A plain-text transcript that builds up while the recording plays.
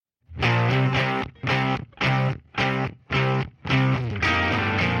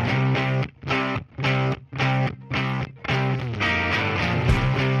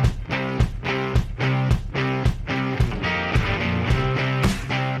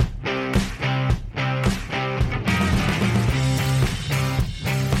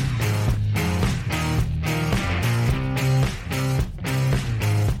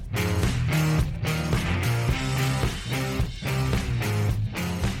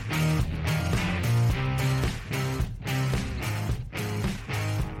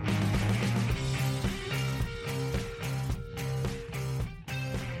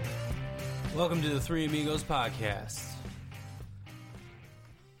Welcome to the Three Amigos podcast.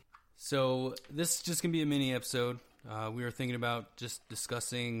 So this is just going to be a mini episode. We were thinking about just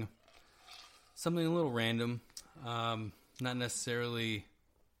discussing something a little random, not necessarily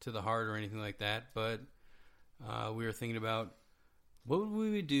to the heart or anything like that, but we were thinking about what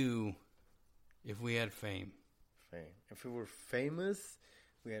would we do if we had fame? If we were famous,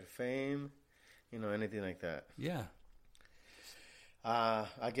 we had fame, anything like that. Yeah.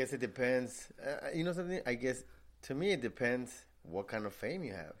 I guess it depends. You know something? I guess to me it depends what kind of fame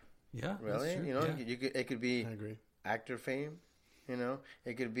you have. Yeah. Really? It could be I agree. actor fame.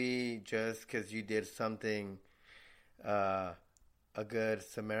 It could be just because you did something, a good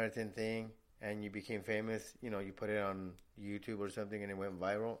Samaritan thing, and you became famous. You put it on YouTube or something, and it went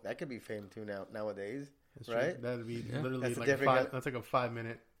viral. That could be fame too nowadays, That's right? True. That'd be literally That's that's like a 5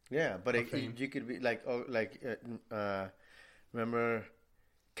 minute. Yeah, but you could be remember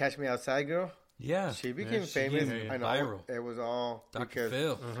Catch Me Outside Girl? Yeah. She became famous. I know. Viral. It was all Dr. because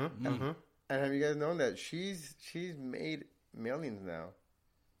Phil. And have you guys known that she's made millions now?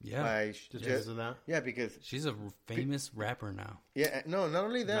 Yeah. Just because of that? Yeah, because She's a famous rapper now. yeah, no, not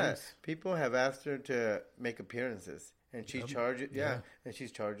only that. Nice. People have asked her to make appearances, and she charges. Yeah, and she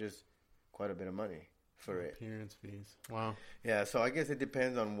charges quite a bit of money for it. Appearance fees. Wow. Yeah, so I guess it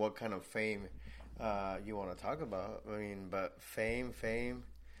depends on what kind of fame you want to talk about. I mean, but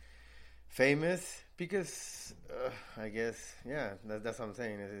famous, because I guess, yeah, that's what I'm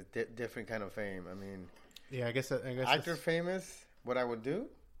saying. It's a different kind of fame. I mean, Yeah, I guess actor famous, what I would do?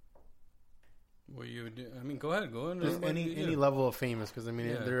 What you would do? I mean, go ahead. just any level of famous, because I mean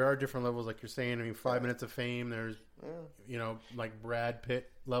there are different levels, like you're saying. I mean, 5 minutes of fame. There's like Brad Pitt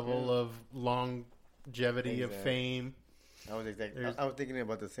level of longevity of fame. I was thinking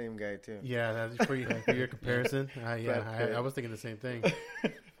about the same guy too. Yeah, that's for your comparison. I was thinking the same thing.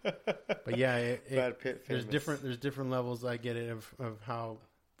 But yeah, Brad Pitt famous. there's different levels. I get it of how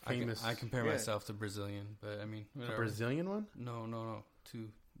famous. I compare myself to Brazilian, but I mean, whatever. A Brazilian one? No, to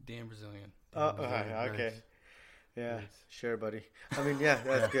Dan Brazilian. Oh, okay. Nice. Yeah, Nice. Sure, buddy. I mean, yeah,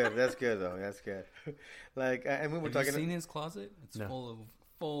 that's good. That's good, though. That's good. Like, and we were Have talking. you seen his closet? It's No.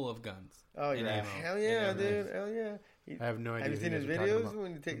 full of guns. Oh and yeah, ammo. hell yeah, And dude, everything. hell yeah. I have no idea. Have you seen his videos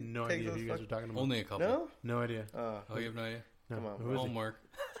when you take? No take idea those who you guys are talking about. Only a couple. No. No idea. Oh, you have no idea? No. Come on, Who is he? Homework.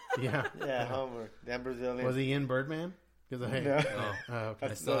 Yeah. Yeah, homework. Damn Brazilian. Was he in Birdman? Because No. okay.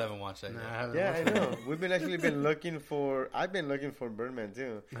 I still haven't watched that Nah, yet. I haven't Yeah, I watched know. We've been actually been looking for. I've been looking for Birdman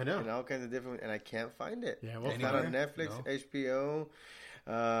too. I know. And all kinds of different, and I can't find it. Yeah, we'll It's find not on it. Netflix, No. HBO,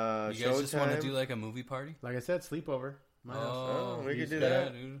 You guys just want to Showtime. do like a movie party? Like I said, sleepover. My house. Oh, we You could do just that.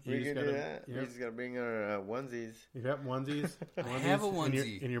 gotta- dude. We You can just do gotta- that. We yep. just gotta bring our onesies. You got onesies. I have a in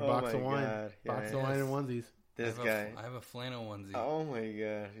onesie. your Oh box my of wine. God. Box Yeah, of wine yes. and onesies. This I guy. have a flannel onesie. Oh my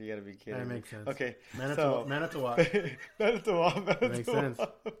god, you gotta be kidding That me. makes sense. Okay, Manitowoc. Manitowoc. Makes sense.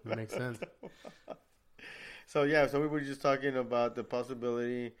 That makes sense. So yeah, so we were just talking about the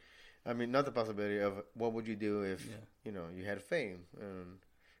possibility. I mean, not the possibility of what would you do if you had fame.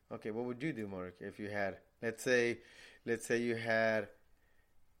 Okay, what would you do, Mark, if you had? Let's say you had,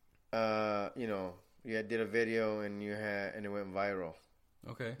 you did a video and it went viral.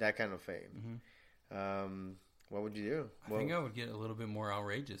 Okay. That kind of fame. Mm-hmm. What would you do? I think I would get a little bit more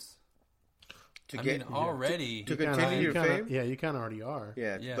outrageous. To already. to continue your fame. Yeah, you kind of already are.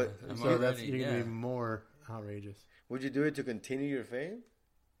 Yeah, Yeah, but I'm So that's already- you're gonna yeah. be more outrageous. would you do it to continue your fame,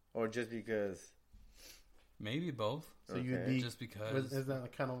 or just because? Maybe both. So you'd Okay. be Just because. Is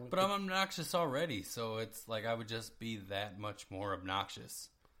that kind of? But I'm obnoxious already, so it's like I would just be that much more obnoxious.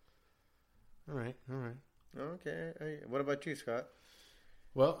 All right. Okay. What about you, Scott?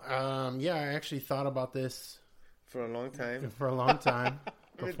 Well, yeah, I actually thought about this For a long time. for a long time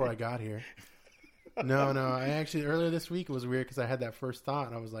before I got here. No, I actually earlier this week it was weird because I had that first thought.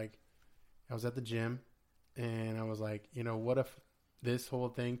 And I was like, I was at the gym, and I was like, what if this whole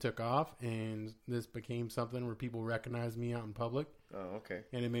thing took off and this became something where people recognize me out in public? Oh, okay.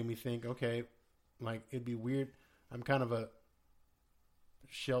 And it made me think, okay, like it'd be weird. I'm kind of a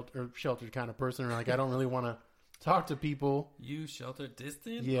sheltered kind of person, or like I don't really want to talk to people. You sheltered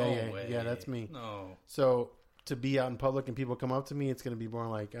distant? Yeah, No yeah, way. yeah, that's me. No. So to be out in public and people come up to me, it's going to be more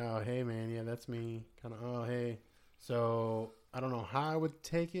like, oh, hey, man, yeah, that's me. Kind of, oh, hey. So I don't know how I would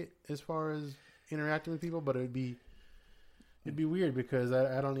take it as far as interacting with people, but it'd be weird because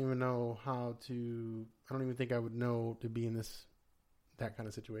I don't even know how to. I don't even think I would know to be in that kind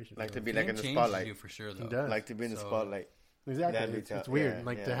of situation. Like So to be Fame like in the changes spotlight. you for sure, though. It does. Like to be in the So- spotlight. exactly, That'd be it's tough. weird. Yeah,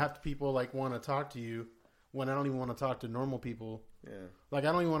 like yeah. to have people like want to talk to you when I don't even want to talk to normal people. Yeah. Like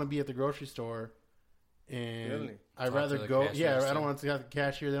I don't even want to be at the grocery store And Really? I'd Talk rather to the go. cashier Yeah, I still. don't want to see the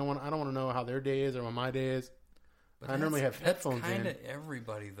cashier. I don't want to know how their day is or what my day is. But I normally have headphones That's kind in. of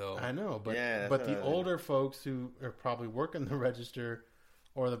everybody though. I know, but Yeah, that's but what the I- older folks who are probably working the register,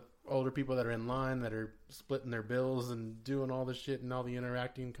 or the older people that are in line that are splitting their bills and doing all the shit and all the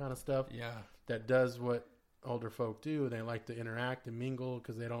interacting kind of stuff, Yeah. that does what older folk do. They like to interact and mingle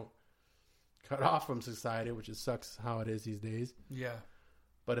because they don't cut off from society, which sucks how it is these days. Yeah.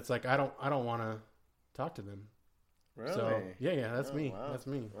 But it's like I don't want to talk to them. Really? So yeah, that's Oh, me. wow. That's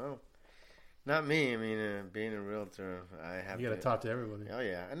me. Wow. Not me. I mean, being a realtor, I have You got to talk to everybody. Oh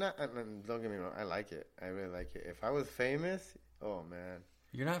yeah, and don't get me wrong, I like it. I really like it. If I was famous, oh man,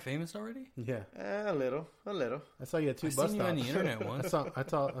 You're not famous already? Yeah, a little. I saw you at two I bus seen you on stops. the internet once.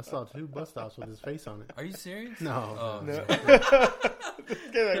 I saw 2 bus stops with his face on it. Are you serious? No, Oh, no.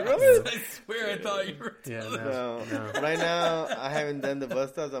 Really? I swear I thought you were. Yeah, No. no. Right now, I haven't done the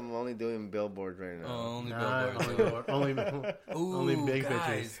bus stops. I'm only doing billboards right now. Oh, only Nah, billboards. only big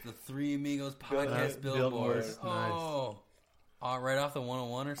guys, the Three Amigos podcast billboards. billboards. Oh, right off the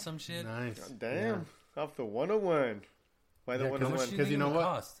 101 or some shit. Nice. Damn, off the 101. Why the Yeah, How much 101? do you Because think you it know would what?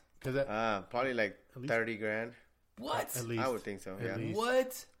 cost? Because Probably like At least- 30 grand. What? at least I would think so. At Yeah, least.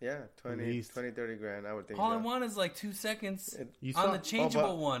 What? yeah, 20, least. 30 grand. I would think. All so. I want is like 2 seconds You on saw the changeable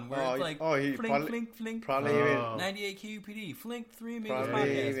but- one where oh, it's like oh, he flink, probably- flink, flink, Probably Oh. 98 QPD, flink, 3 Amigos even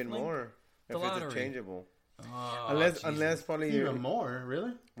podcast, even flink. more the if it's lottery. changeable. Oh, Unless Jesus. probably even you're more.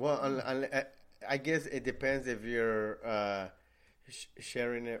 Really? well. I guess it depends if you're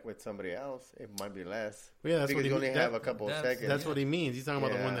sharing it with somebody else. It might be less. Well, yeah, that's because what he you only mean- have that- a couple of that's- seconds. That's what he means. He's talking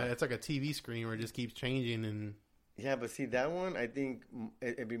about the one Yeah. that it's like a TV screen where it just keeps changing and. Yeah, but see that one, I think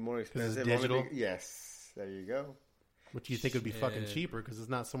it'd be more it's expensive. digital? Only yes, there you go. Which you think would be fucking Shit. cheaper because it's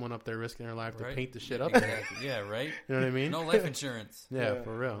not someone up there risking their life to Right? paint the shit up there. Exactly. Yeah, right? You know what I mean? No life insurance. Yeah,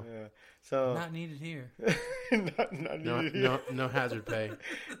 for real. Yeah. So Not needed here. not No, needed. no hazard pay.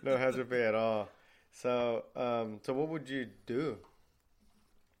 No hazard pay at all. So, so what would you do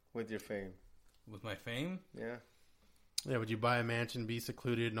with your fame? With my fame? Yeah. Yeah, would you buy a mansion, be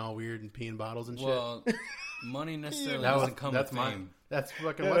secluded and all weird and pee in bottles and shit? Well, money necessarily That was- doesn't come that's with my- fame. That's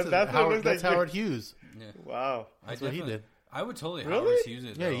fucking Yeah, what's his, that's what it Howard, looks that's like. Howard Hughes. Yeah. Wow. That's what he did. I would totally Really? Howard Hughes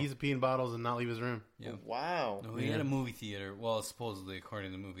it. Yeah, though. he used to pee in bottles and not leave his room. Yeah. Wow. No, he had a movie theater. Well, supposedly,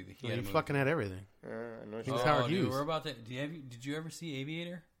 according to the movie, he had a He movie fucking had everything. I know. He was Oh, Howard dude, Hughes. we're about to. Did you ever see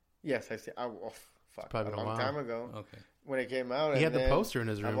Aviator? Yes, I see. Oh, fuck. Probably A been a long while. time ago Okay. when it came out. He and had the then poster in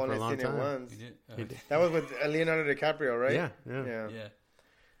his room I've for only a long seen time. it once. You did? He Okay. did. That was with Leonardo DiCaprio, right? Yeah. Yeah. Yeah.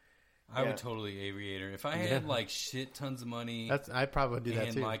 I would totally Aviator. If I had like shit tons of money I probably would do that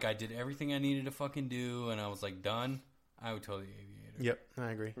and too. like I did everything I needed to fucking do and I was like done, I would totally Aviator. Yep,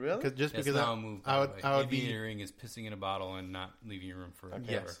 I agree. Really? Just That's because not a move. I would be. Aviatoring is pissing in a bottle and not leaving your room forever.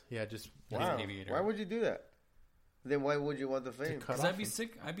 Yes. Yeah. Just Wow. Aviator. Why would you do that? Then why would you want the fame? cut Because off I'd be him.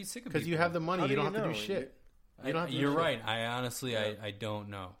 sick. I'd be sick of Because you people. have the money, How you do don't you have to know? do shit. You don't have to do You're shit. right. I honestly, Yeah. I don't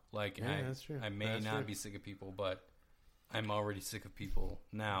know. Like, Yeah, that's true. I may That's not true. be sick of people, but I'm already sick of people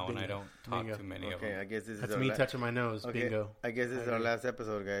now, and I Bingo. don't talk Bingo. to many of Okay, them. I guess this is That's our me touching my nose. Okay, Bingo. I guess this is our last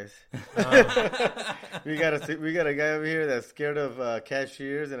episode, guys. Um, we got a guy over here that's scared of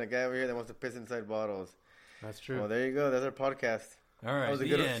cashiers, and a guy over here that wants to piss inside bottles. That's true. Well, there you go. That's our podcast. All right, was a the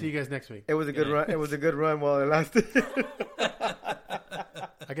good- end. See you guys next week. It was a good Good run. It was a good run while it lasted.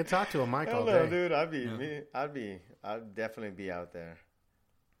 I can talk to a mic all Hell no, day. dude. Yeah. I'd definitely be out there.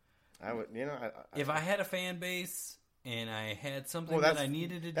 I would, If I had a fan base and I had something Well, that that's- I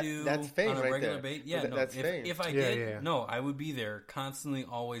needed to that- do that's fame on a right regular there. basis, yeah, Well, no. that's fame. If I Yeah, did, yeah. no, I would be there constantly,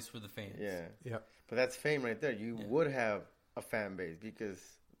 always for the fans. yeah, Yep. but that's fame right there. You Yeah. would have a fan base because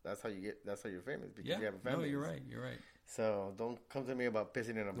that's how you're famous because Yeah, you have a fan no, base. you're right. You're right. So don't come to me about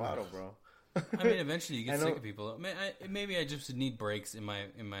pissing in a bottle, bro. I mean, eventually you I get know- sick of people. Maybe I just need breaks in my.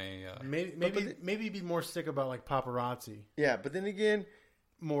 Maybe be more sick about like paparazzi Yeah, but then again,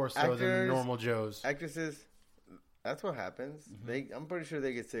 more so than Actors- normal Joes. actresses, that's what happens. Mm-hmm. I'm pretty sure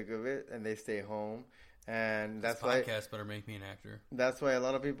they get sick of it and they stay home, and This that's why podcast better make me an actor. a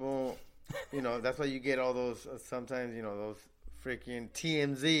lot of people, that's why you get all those sometimes those freaking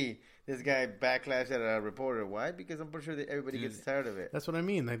TMZ. This guy backlash at a reporter. Why? Because I'm pretty sure that everybody Dude. gets tired of it. That's what I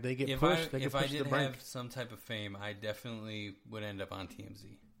mean. Like they get If pushed. They get if I pushed to did the brink. have some type of fame, I definitely would end up on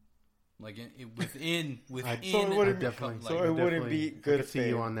TMZ. Like within. So it I wouldn't be- definitely. so I it wouldn't definitely- be good I could see you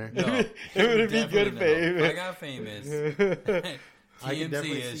fame. on there. No, It wouldn't be good definitely fame. no. I got famous. I could TMZ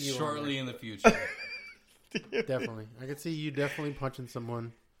definitely is see you on shortly there. in the future. Definitely, I could see you definitely punching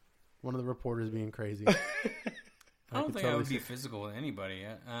someone. One of the reporters being crazy. I don't could think I totally would be see- physical with anybody.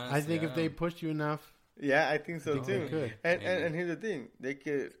 I think if they pushed you enough, Yeah, I think so think too. they could. And here's the thing: they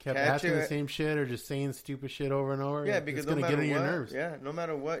could Kept catch asking you. the same shit or just saying stupid shit over and over. Yeah, because it's no gonna matter get in what, your nerves. yeah, no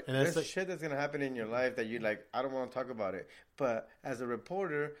matter what, And that's there's shit that's gonna happen in your life that you like. I don't want to talk about it, but as a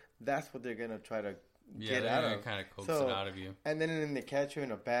reporter, that's what they're gonna try to get out of. Kind of coax So- it out of you. And then they catch you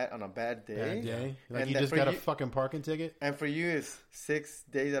on a bad day. Bad day. Like And you then just for got a you- fucking parking ticket. And for you, it's 6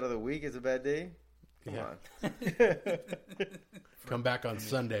 days out of the week is a bad day. Come Yeah. on. Come back on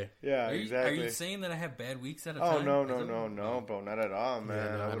Sunday. Yeah, Are exactly. you saying that I have bad weeks at a Oh time? no, Is it- bro, not at all,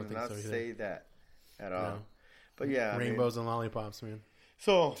 man. no, I I don't would think not so either. say that at all. No. But yeah, Rainbows and lollipops, man.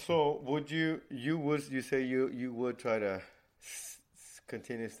 So would you say you would try to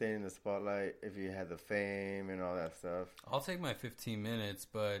continue staying in the spotlight if you had the fame and all that stuff? I'll take my 15 minutes,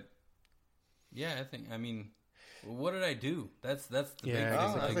 but yeah, I mean, what did I do? That's the big Yeah, thing.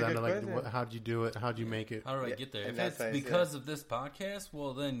 Oh, that's because a I good know, like, question. how'd you do it? How'd you make it? How do I Yeah, get there? and If that's it's how I see it. because of this podcast,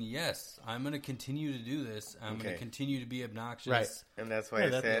 well, then yes, I'm going to continue to do this. I'm going Okay. to continue to be obnoxious. Right. And that's why Yeah, I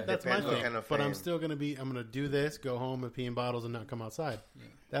that- said that's my depends what thing. kind of But I'm fame. still gonna do this, go home and pee in bottles and not come outside. Yeah.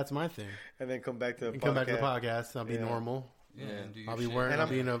 That's my thing. And then come back to the And podcast. come back to the podcast. I'll be Yeah. normal. Yeah, and do your I'll be shit. wearing. And I'll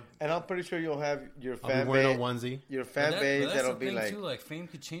be in a. And I'm pretty sure you'll have your I'll be fan wearing a base. onesie. Your But fan base that's that'll the be thing like. too. Like fame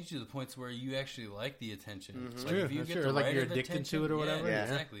could change to the points where you actually like the attention. Like, True, if you that's get true. the Like right you're of addicted attention, to it or whatever. Yeah.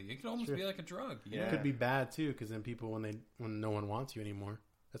 Exactly. It could almost Sure. be like a drug. You Yeah. It could be bad too, because then people when no one wants you anymore.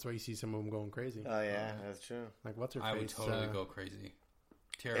 That's why you see some of them going crazy. Oh yeah, that's true. Like what's her I face? would totally go crazy.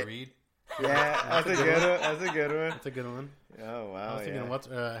 Tara Reid. Yeah, that's a good one. That's a good one. That's a good one. Oh wow. I was thinking, yeah. what's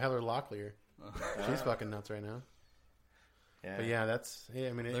Heather Locklear? She's fucking nuts right now. Yeah. But yeah, that's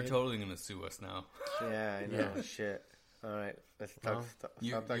I mean, They're totally going to sue us now. Yeah, I know. Yeah. Shit. All right, let's Well, stop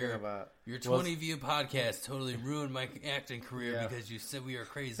you're- talking you're- about. Your 20 view podcast totally ruined my acting career Yeah. because you said we were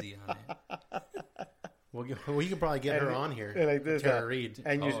crazy on it. well, you can probably get her And- on here. and like this, Tara Reid.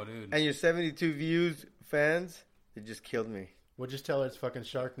 And Oh, dude. your 72 views fans, they just killed me. We'll just tell her it's fucking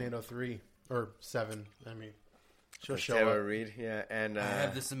Sharknado 3 or 7. I mean, she'll show Tara up. Reid, yeah, and I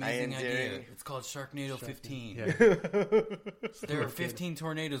have this amazing idea. Endearing. It's called Sharknado 15. Yeah, There are 15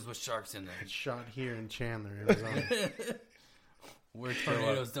 tornadoes with sharks in them. it's shot here in Chandler, Arizona. Where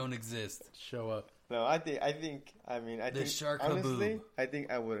tornadoes don't exist. Show up. No, I think, I The think, shark honestly, haboob. I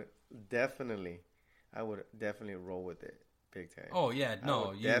think I would definitely roll with it, big time. Oh, yeah. I No,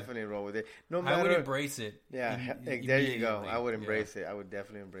 would you, definitely roll with it. No I matter, would embrace it. yeah, there you go. immediately. I would Yeah. embrace it. I would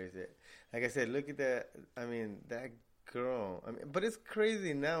definitely embrace it. Like I said, look at that. I mean, that girl. I mean, but it's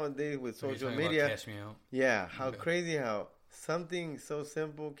crazy nowadays with Are you social talking about media. Cash Me Out? Yeah, how Okay. crazy how something so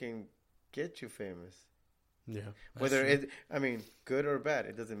simple can get you famous. Yeah. Whether true. it, I mean, good or bad,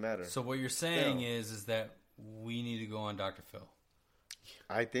 it doesn't matter. So what you're saying Still. is that we need to go on Dr. Phil.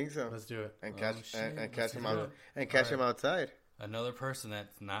 I think so. Let's do it. And Oh, catch shit. and Let's catch do him out it. and catch All him right. outside. Another person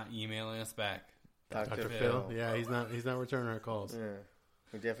that's not emailing us back. Dr. Phil. Phil. Yeah, he's not returning our calls. Yeah,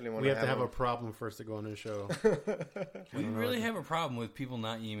 we definitely want We have to have him. a problem first to go on his show. We really have a problem with people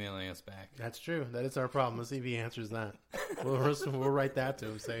not emailing us back. That's true. That is our problem. Let's see if he answers that. We'll write that to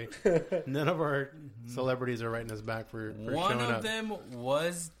him. Say none of our celebrities are writing us back for One showing of up. them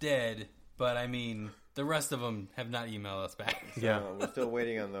was dead, but I mean, the rest of them have not emailed us back. Yeah. So we're still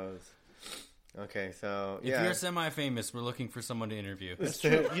waiting on those. Okay, so If yeah, you're semi-famous, we're looking for someone to interview. That's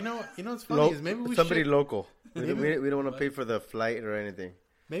true. You know what's funny is maybe we somebody should local. We don't want to pay for the flight or anything.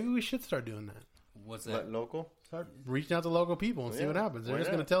 start doing that. What's that? What, local? Start reaching out to local people and see Yeah, what happens. They're why just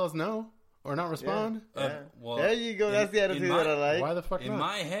going not? to tell us no or not respond. Yeah. Well, There you go. That's the attitude that I like. Why the fuck In not?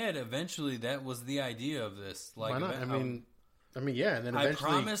 my head, eventually, that was the idea of this. Like, Why not? I mean, yeah. And then I eventually,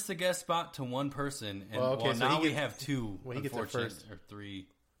 promised a guest spot to one person, and Well, okay, so now he we gets- have two. well, he gets it unfortunately, first. or three.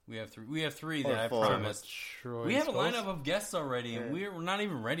 We have three. We have three Or that I four. promised. Troy We have a Scholes? lineup of guests already, and we're not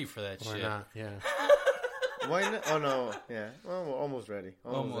even ready for that Or shit. not? Yeah, Why not? Oh no, yeah. Well, we're almost ready.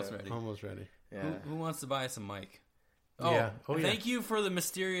 Almost there. ready. almost ready. Yeah. Who wants to buy us a mic? Oh, Yeah. Oh, yeah. thank you for the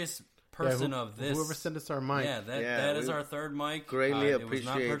mysterious person of this. Whoever sent us our mic. Yeah, that Yeah, is we our third mic. greatly It was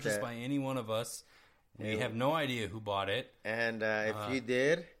not appreciate purchased that. by any one of us. We Yeah. have no idea who bought it. And if you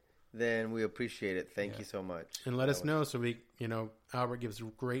did, then we appreciate it. Thank you so much. And let us know so we, Albert gives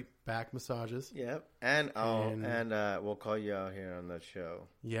great back massages. Yep. And And- we'll call you out here on the show.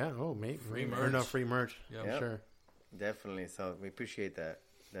 Yeah. Oh, mate. Free Or no, merch. free merch. Yep. I'm Yep. sure. Definitely. So we appreciate that.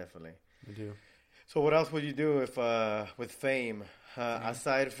 Definitely. We do. So what else would you do if with fame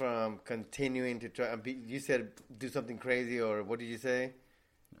aside from continuing to try? You said do something crazy, or what did you say?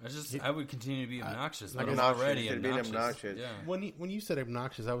 I would continue to be obnoxious, but I'm obnoxious, already instead of being obnoxious. obnoxious. Yeah. When you said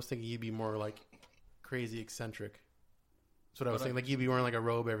obnoxious, I was thinking you'd be more like crazy eccentric. That's what I was saying. Like you'd be wearing like a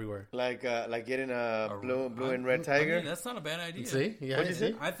robe everywhere. Like getting a blue and red tiger. I mean, that's not a bad idea. See? Yeah. What'd you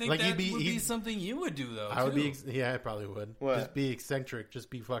say? I think Like that would be something you would do, though. I would too. be. Yeah, I probably would. What? Just be eccentric. Just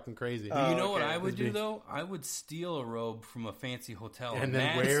be fucking crazy. You know what okay. I would Just do be- though? I would steal a robe from a fancy hotel and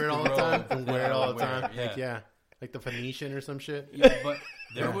then that's wear it all the robe time. And that wear it I all would the time. wear. Like like the Phoenician or some shit. Yeah, but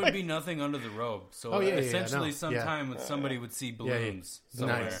there would be nothing under the robe. So essentially, no. sometime when somebody would see balloons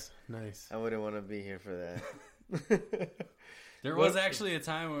somewhere. Nice. I wouldn't want to be here for that. There was actually a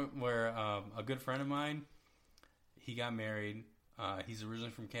time where a good friend of mine, he got married. He's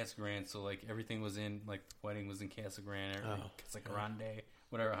originally from Casa Grande, so like everything was in like the wedding was in Casa Grande, Casa Grande,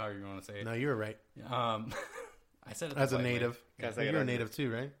 whatever, however you want to say it. No, you were right. I said it As the a right way. native, Casa you're a Grande. native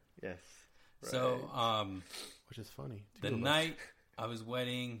too, right? Yes. So Which is funny. the Two of us. night of his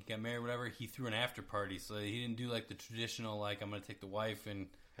wedding, got married, whatever, he threw an after party. So he didn't do like the traditional like I'm gonna take the wife and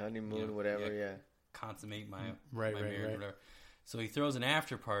Honeymoon, whatever. Yeah. consummate my Right, my right, marriage, right. whatever. So he throws an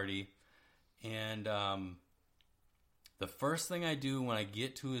after party, and the first thing I do when I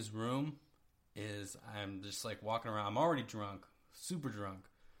get to his room is I'm just like walking around. I'm already drunk, super drunk,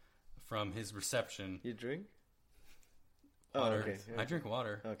 from his reception. You drink? Water. Oh, okay. I drink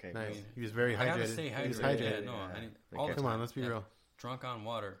water. Okay. Nice. cool. He was very I gotta hydrated. stay He was hydrated. hydrated. Yeah, no, I Yeah. didn't, all the Come time. on, let's be Yeah. real. Drunk on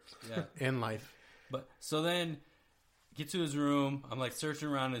water. Yeah. In life. But so then get to his room. I'm like searching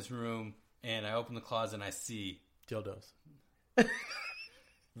around his room, and I open the closet and I see Dildos.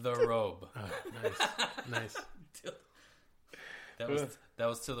 the robe. Nice. That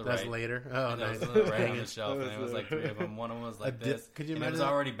was to the That's right. later. Oh, And that nice. was to the right Dang on the it. shelf, and it was like three of them. One of them was like dip- this. could you and it was imagine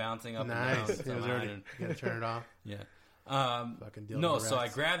that? already bouncing up and Nice. down. It was already. You gotta turn it off. Yeah. Fucking dildo No, so I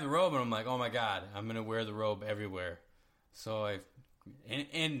rats. grabbed the robe and I'm like, oh my god, I'm gonna wear the robe everywhere. So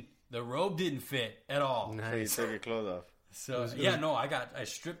and the robe didn't fit at all. So you Nice. took your clothes off. So I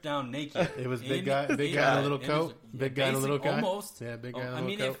stripped down naked. It was big guy in a little it coat. was- Big guy in a little basic- coat. Almost. Yeah, big guy in a I little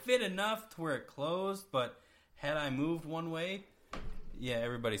mean, coat. it fit enough to where it closed, but had I moved one way, yeah,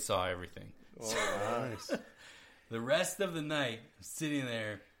 everybody saw everything. Oh, Nice. The rest of the night, I'm sitting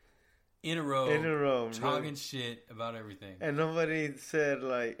there in a row, talking shit about everything. And nobody said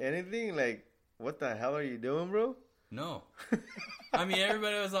like anything. Like, what the hell are you doing, bro? No. I mean,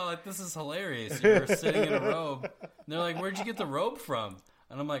 everybody was all like, this is hilarious. You were sitting in a robe. And they're like, where'd you get the robe from?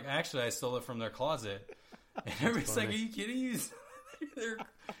 And I'm like, actually, I stole it from their closet. And everybody's like, are you kidding?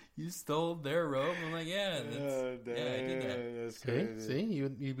 You stole their robe? I'm like, yeah. I did that. That's See, crazy.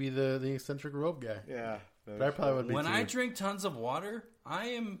 you'd be the eccentric robe guy. Yeah. But I probably would be When too. I drink tons of water, I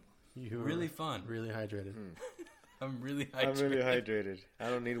am You were really fun. really hydrated. I'm really hydrated. I'm really hydrated. I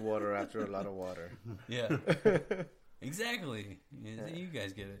don't need water after a lot of water. Yeah. Exactly. You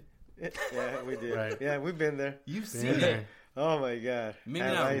guys get it. Yeah, we did. Right. Yeah, we've been there. You've Been seen there. it. Oh my god. Maybe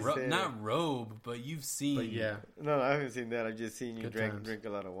Have I not seen not it? robe, but you've seen But yeah, No, I haven't seen that. I've just seen you Good drink times. a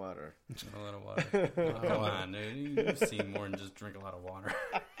lot of water. a lot of water. Oh, come on, dude. You've seen more than just drink a lot of water.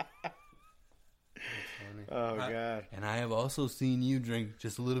 Oh god. And I have also seen you drink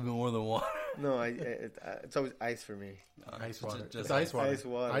just a little bit more than water. No, it's always ice for me. ice water. Just It's ice water. Ice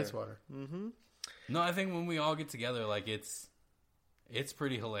water. Ice water. Mm-hmm. No, I think when we all get together, like it's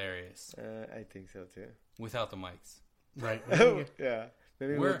pretty hilarious I think so too. without the mics. Right. Yeah.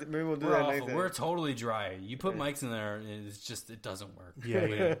 Maybe We're we'll do we're that awful. next time. We're totally dry. You put mics in there, it's just it doesn't work.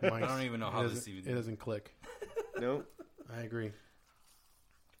 Yeah. I don't even know how this It even. doesn't click. Nope. I agree.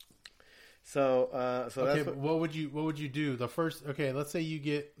 So Okay, that's but what would you do? The first. Okay, let's say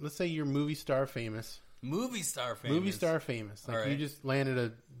you're movie star famous. Movie star famous. Movie star famous. Like All right. you just landed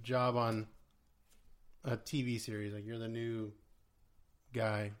a job on a TV series. Like you're the new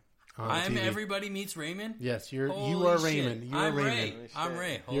guy on I'm TV. Everybody Meets Raymond. Yes, you Holy are shit. Raymond. You're I'm Raymond. Ray. I'm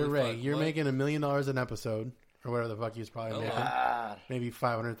Ray. Holy You're Ray. fuck. You're What? making $1 million an episode, or whatever the fuck he was probably Hello. making. God. Maybe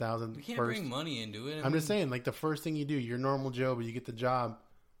 500,000. We can't first. bring money into it. I'm just saying, like the first thing you do, you're normal Joe, but you get the job.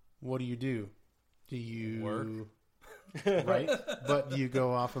 What do? Do you Work. Right? But do you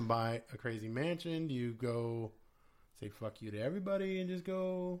go off and buy a crazy mansion? Do you go say fuck you to everybody and just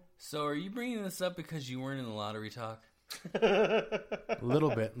go? So, are you bringing this up because you weren't in the lottery talk? A little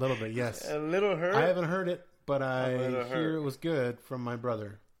bit, yes. A little hurt. I haven't heard it, but I little hear hurt. it was good from my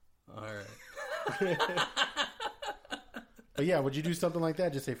brother. All right. But yeah, would you do something like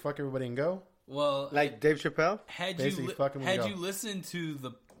that? Just say fuck everybody and go? Well, Like Dave Chappelle. had basically you fuck 'em and had go. you listened to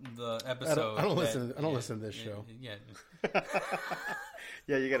the episode? I don't that- listen. I don't listen to this show. Yeah.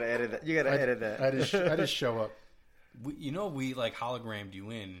 Yeah, you gotta edit that. You gotta edit that. I just show up. We like hologrammed you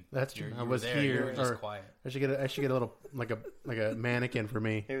in. That's true. You I were was there, here, You were just or- quiet. I should get a little like a mannequin for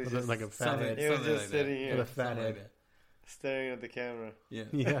me, It was with just like a fat something- head. He was something just like that. sitting With here a fat Something head. like that. staring at the camera. Yeah.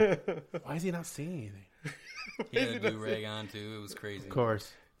 Yeah. Why is he not saying anything? He had a do-rag on, too. It was crazy. Of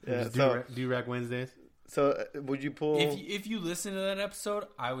course. Yeah, Do-rag Wednesdays. So would you pull? If you listen to that episode,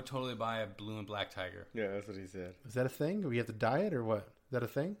 I would totally buy a blue and black tiger. Yeah, that's what he said. Is that a thing? Do we have to dye it or what? Is that a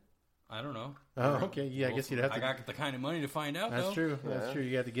thing? I don't know. Oh, okay. Yeah, I guess you'd have to. I got the kind of money to find out, That's though. true. That's true.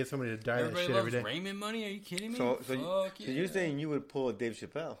 You have to get somebody to dye Everybody that shit loves every day. Raymond money? Are you kidding me? So Fuck you're saying you would pull a Dave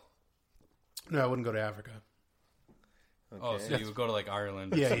Chappelle? No, I wouldn't go to Africa. Okay. Oh, so you would go to, like,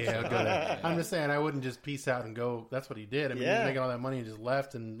 Ireland. Yeah, I'd go there. I'm just saying I wouldn't just peace out and go. That's what he did. I mean, he was making all that money and just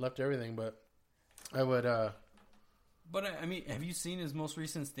left everything. But I would. But, I mean, have you seen his most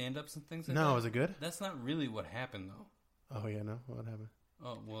recent stand-ups and things like that? No, is it good? That's not really what happened, though. Oh yeah, no. What happened?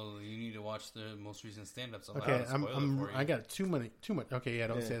 Oh, well, you need to watch the most recent stand-ups. Okay, I got too much. Okay, yeah,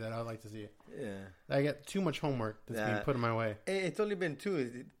 don't say that. I'd like to see it. Yeah. I got too much homework that's being put in my way. Hey, it's only been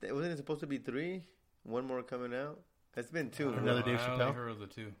 2. Wasn't it supposed to be 3? One more coming out. It's been 2. Another Dave Chappelle? I only heard of the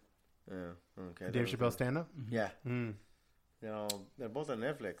 2. Yeah. Okay. Dave Chappelle stand up? Yeah. Mm. No, they're both on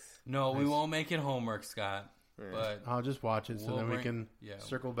Netflix. No, we won't make it homework, Scott. Yeah. But I'll just watch it so then we can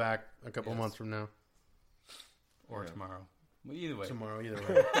circle back a couple months from now. Or tomorrow. Well, either way. Tomorrow, either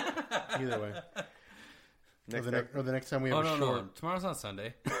way. Either way. Or the next time we have a short. No. Tomorrow's not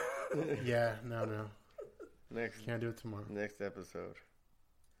Sunday. Yeah, no. Next. Can't do it tomorrow. Next episode.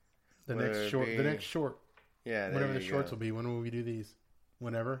 The next short. Yeah. Whatever the shorts will be. When will we do these?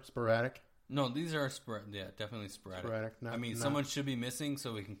 Whenever. Sporadic. No, these are definitely sporadic. Not, I mean, someone should be missing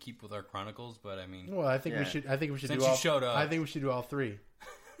so we can keep with our chronicles. But I mean, well, I think we should. Since do all. Showed up. I think we should do all 3.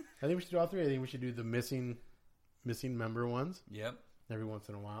 I think we should do the missing member ones. Yep. Every once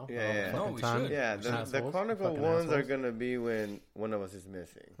in a while. Yeah. No, we should. Yeah. The chronicle ones are gonna be when one of us is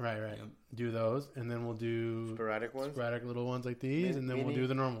missing. Right. Yep. Do those, and then we'll do sporadic little ones like these, and then we'll do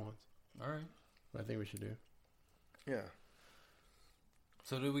the normal ones. All right. I think we should do. Yeah.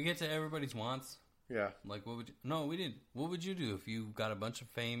 So did we get to everybody's wants? Yeah. Like, what would you... No, we didn't. What would you do if you got a bunch of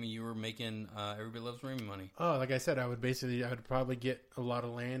fame and you were making Everybody Loves Raymond money? Oh, like I said, I would probably get a lot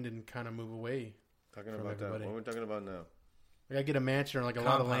of land and kind of move away. Talking about that. What are we talking about now? Like I get a mansion or like a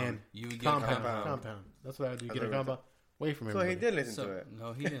lot of land. You would get compound. That's what I would do. Get a compound away from everybody. So he did listen to it.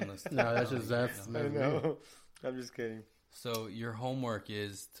 No, he didn't listen. No, that's I know. I'm just kidding. So your homework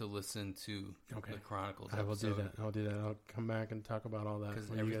is to listen to the Chronicles episode. I will do that. I'll do that. I'll come back and talk about all that.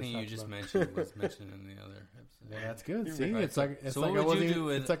 Because everything you just mentioned was mentioned in the other episode. Well, that's good. See, it's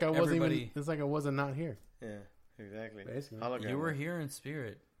like I wasn't not here. Yeah, exactly. Basically. Hologram. You were here in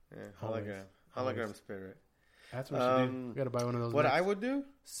spirit. Yeah, hologram spirit. That's what we should do. We got to buy one of those. What I would do?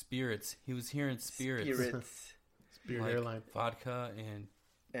 Spirits. He was here in spirits. Spirit Airline. Vodka and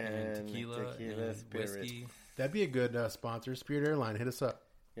tequila and whiskey. That'd be a good sponsor. Spirit Airline, hit us up.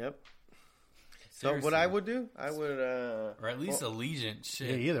 Yep. Seriously. So what I would do, I would... or at least Allegiant. Shit.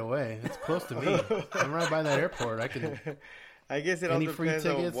 Yeah, either way. It's close to me. I'm right by that airport. I can... I guess it all depends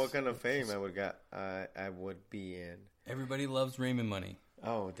on what kind of fame I would be in. Everybody loves Raymond money.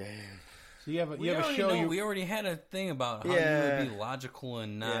 Oh, damn. So you have a show. We already had a thing about how you would be logical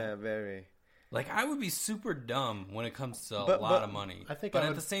and not... Yeah, very. Like, I would be super dumb when it comes to a lot of money. But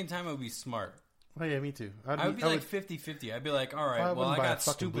at the same time, I would be smart. Oh, yeah, me too. I would be like 50-50. I'd be like, all right, well, I got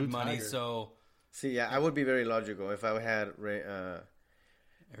stupid money, so... See, yeah, I would be very logical if I had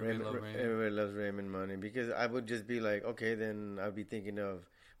Everybody Loves Raymond money. Because I would just be like, okay, then I'd be thinking of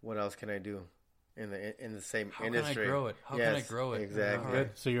what else can I do in the same industry. How can I grow it? How can I grow it? Exactly. Good.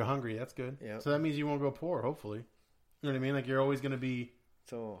 So you're hungry. That's good. Yep. So that means you won't go poor, hopefully. You know what I mean? Like, you're always going to be...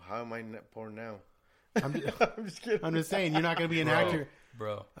 So how am I not poor now? I'm just kidding. I'm just saying, you're not going to be an actor.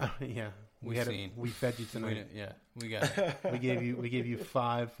 Bro. Yeah. We fed you tonight. We got it. We gave you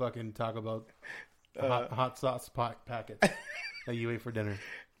 5 fucking Taco Bell hot sauce packets that you ate for dinner.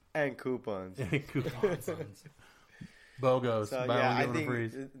 And coupons. BOGOs. So, I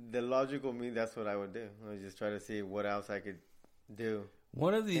think the logical me, that's what I would do. I would just try to see what else I could do.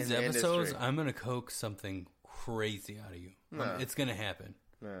 One of these episodes, I'm going to coax something crazy out of you. No. It's going to happen.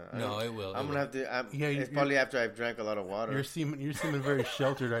 No, it will. I'm gonna have to. It's probably after I've drank a lot of water. You're seeming very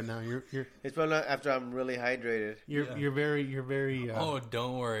sheltered right now. It's probably after I'm really hydrated. You're very. Oh,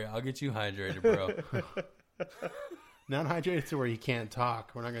 don't worry. I'll get you hydrated, bro. Not hydrated to where you can't talk.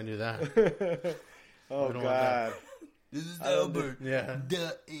 We're not gonna do that. Oh God. This is Albert.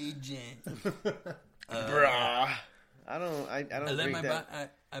 The agent. Bruh. I don't drink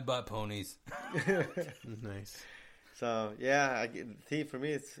that. I bought ponies. Nice. So for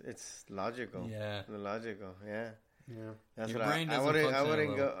me it's logical. Yeah, logical. Yeah. That's your what brain I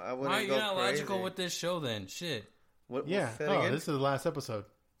wouldn't go. Why are you not logical crazy with this show then? Shit. This is the last episode.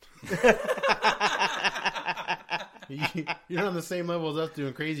 You're on the same level as us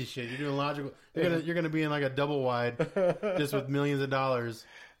doing crazy shit. You're doing logical. You're gonna be in like a double wide, just with millions of dollars.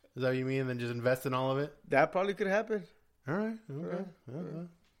 Is that what you mean? And then just invest in all of it? That probably could happen. All right. Okay.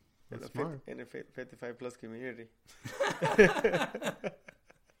 That's smart. In a 55 plus community.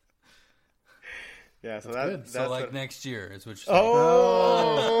 Yeah, so that's so like what, next year is what you're saying.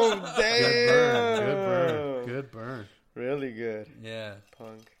 Oh, damn! Good burn. Really good. Yeah.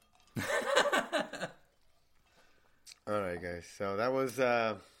 Punk. All right, guys. So that was.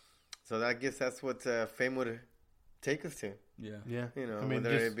 So I guess that's what fame would take us to. Yeah. You know, I mean,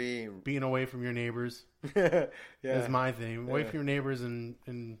 whether just it be being away from your neighbors yeah, is my thing. Away from your neighbors and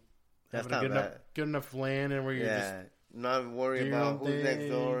that's having not good enough land and where you're just not worry do your about own who's next thing.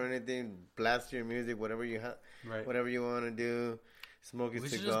 door or anything. Blast your music, whatever you right. whatever you want to do. Smoke a We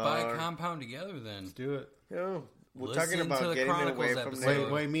cigar. should just buy a compound together then. Let's do it. You know, we're Listen talking to about the getting Chronicles away from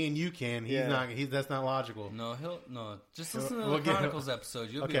episode. Wait, me and you can. He's Yeah. not. That's not logical. No, just listen to We'll the get- Chronicles episode.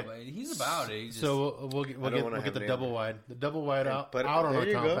 You'll Okay. be about it. He's about it. He just, So we'll get wanna have the neighbors. double wide. The double wide out But on there our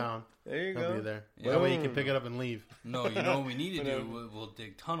you go. compound. There you He'll go. be there. Yeah. That way you can pick it up and leave. no, you know what we need to Whatever. do? We'll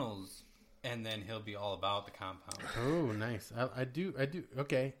dig tunnels, and then he'll be all about the compound. Oh, nice. I do.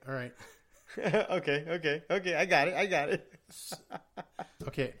 Okay. All right. okay. I got it.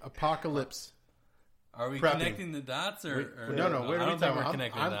 Okay. Apocalypse. Are we Prepping. connecting the dots or No. I What are we don't think talking we're about?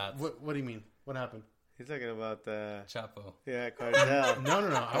 connecting the dots. What do you mean? What happened? He's talking about Chapo. cartel. No.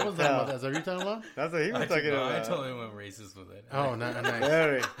 I wasn't talking about that. Is that what you're talking about? That's what he was I talking about. totally went racist with it. Oh, nice.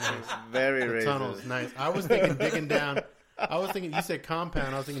 Very The racist. tunnels, nice. I was thinking digging down. I was thinking you said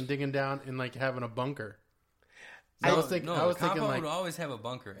compound. I was thinking digging down and like having a bunker. I was thinking the compound like would always have a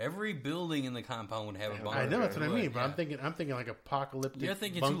bunker. Every building in the compound would have a bunker. I know that's what I It would, mean, but yeah. I'm thinking like apocalyptic. You're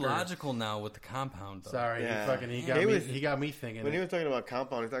thinking bunker. too logical now with the compound. Though. Sorry, Yeah. he got me thinking. When he was talking about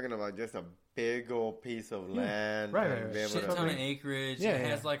compound, he's talking about just a big old piece of land. Right, and right. be able Shit to- ton of acreage. Yeah, it yeah.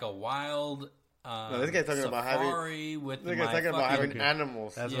 has like a wild. No, this guy's talking about having- safari with This my guy's talking about fucking- having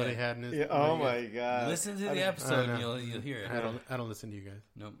animals. That's Yeah. what he had in his. Yeah, oh my god. Listen to I the don't- episode, I and know. you'll hear it. I don't listen to you guys.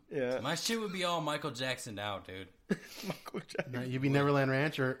 Nope. Yeah. My shit would be all Michael Jacksoned out, dude. Michael Jackson. No, you'd be Neverland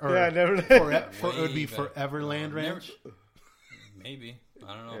Ranch or Yeah, never. it would be Way better. Foreverland Never- Ranch. Maybe.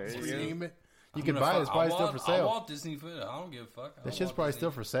 I don't know. There you We'll go. see. Name it. You I'm can gonna buy it. fuck- It's probably I'll still Walt- for sale. I'll Walt Disney for it. I don't give a fuck. That shit's probably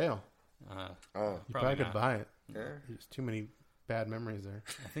still for sale. Oh, You probably could not. buy it. yeah. There's too many bad memories there.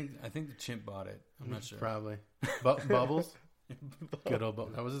 I think the chimp bought it. I'm not sure. Probably. Bubbles. Good old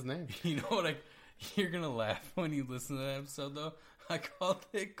Bubbles. That was his name. You know what? You're gonna laugh when you listen to that episode, though. I called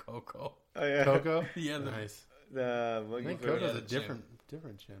it Coco. Oh yeah. Coco. Yeah, Nice. The I monkey think foot. Coco's the a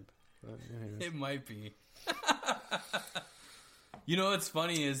different chimp. But anyways. it might be. You know what's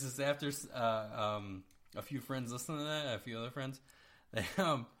funny is after a few friends listened to that, a few other friends, they,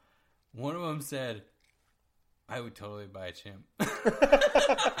 one of them said, "I would totally buy a chimp."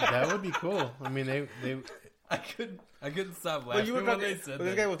 That would be cool. I mean, they I couldn't stop But laughing you were when talking. they said But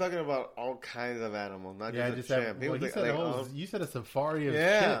this that. guy was talking about all kinds of animals, not yeah, just just a have, chimp. He well, was you like, said all- you said a safari of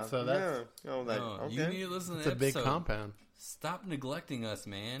yeah, shit, so that's yeah. I was like, No, okay. you need to listen to it's the a big episode. compound. Stop neglecting us,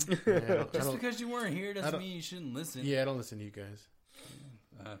 man. Yeah, I don't- Just because you weren't here I doesn't don't- mean you shouldn't listen. yeah, I don't listen to you guys.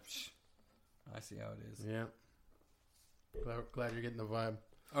 I see how it is. Yeah. Glad you're getting the vibe.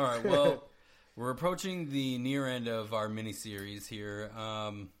 All right, well, we're approaching the near end of our mini series here.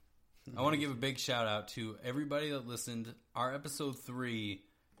 I want to give a big shout out to everybody that listened. Our episode 3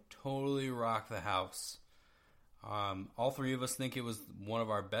 totally rocked the house. All three of us think it was one of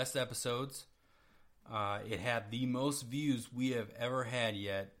our best episodes. It had the most views we have ever had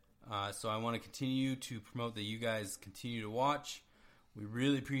yet. So I want to continue to promote that you guys continue to watch. We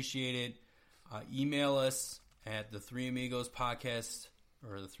really appreciate it. Email us at the 3 Amigos podcast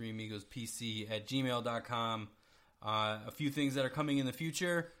or the 3 Amigos PC at gmail.com. A few things that are coming in the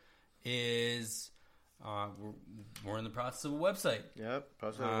future is we're in the process of a website. Yep.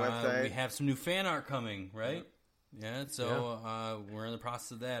 Post on the website. We have some new fan art coming, right? Yeah, so we're in the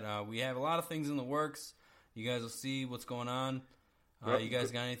process of that. We have a lot of things in the works. You guys will see what's going on. You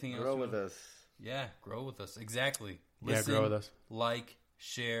guys got anything else? Grow with us. Yeah, grow with us. Exactly. Yeah, Listen, grow with us. Like,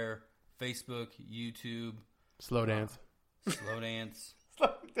 share, Facebook, YouTube, Slow dance. Slow Dance.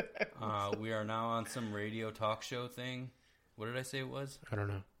 We are now on some radio talk show thing. What did I say it was? I don't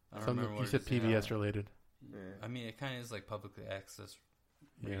know. I don't Something remember you what said it is. PBS related. Yeah. I mean, it kind of is like publicly access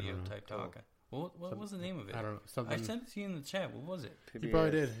Yeah, I radio don't know. type talk. What was the name of it? I don't know. I Something. sent it to you in the chat. What was it? You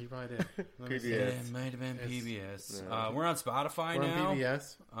probably did. You probably did. Let me PBS. see. Yeah, it might have been It's- PBS. Yeah. We're on Spotify We're now. on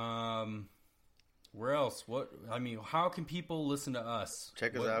PBS. Where else? What? I mean, how can people listen to us?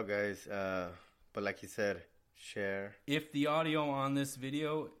 Check us What- out, guys. But like you said, share. If the audio on this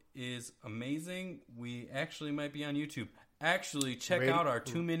video is amazing. We actually might be on YouTube. Actually, check out our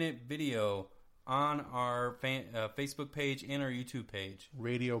 2-minute video on our Facebook page and our YouTube page.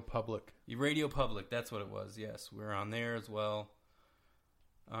 Radio Public. Radio Public, that's what it was. Yes, we're on there as well.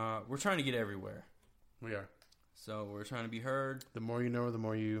 We're trying to get everywhere. We are. So we're trying to be heard. The more you know, the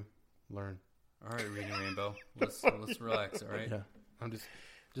more you learn. All right, Reading Rainbow. Let's relax, all right? Yeah. I'm just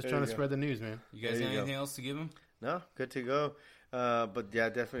trying to spread the news, man. You guys got anything else to give him? No, good to go. But yeah,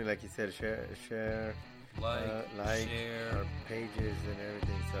 definitely, like you said, share, like, share our pages and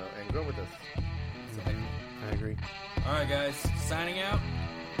everything. So, and grow with us. Exactly. I agree. All right, guys. Signing out.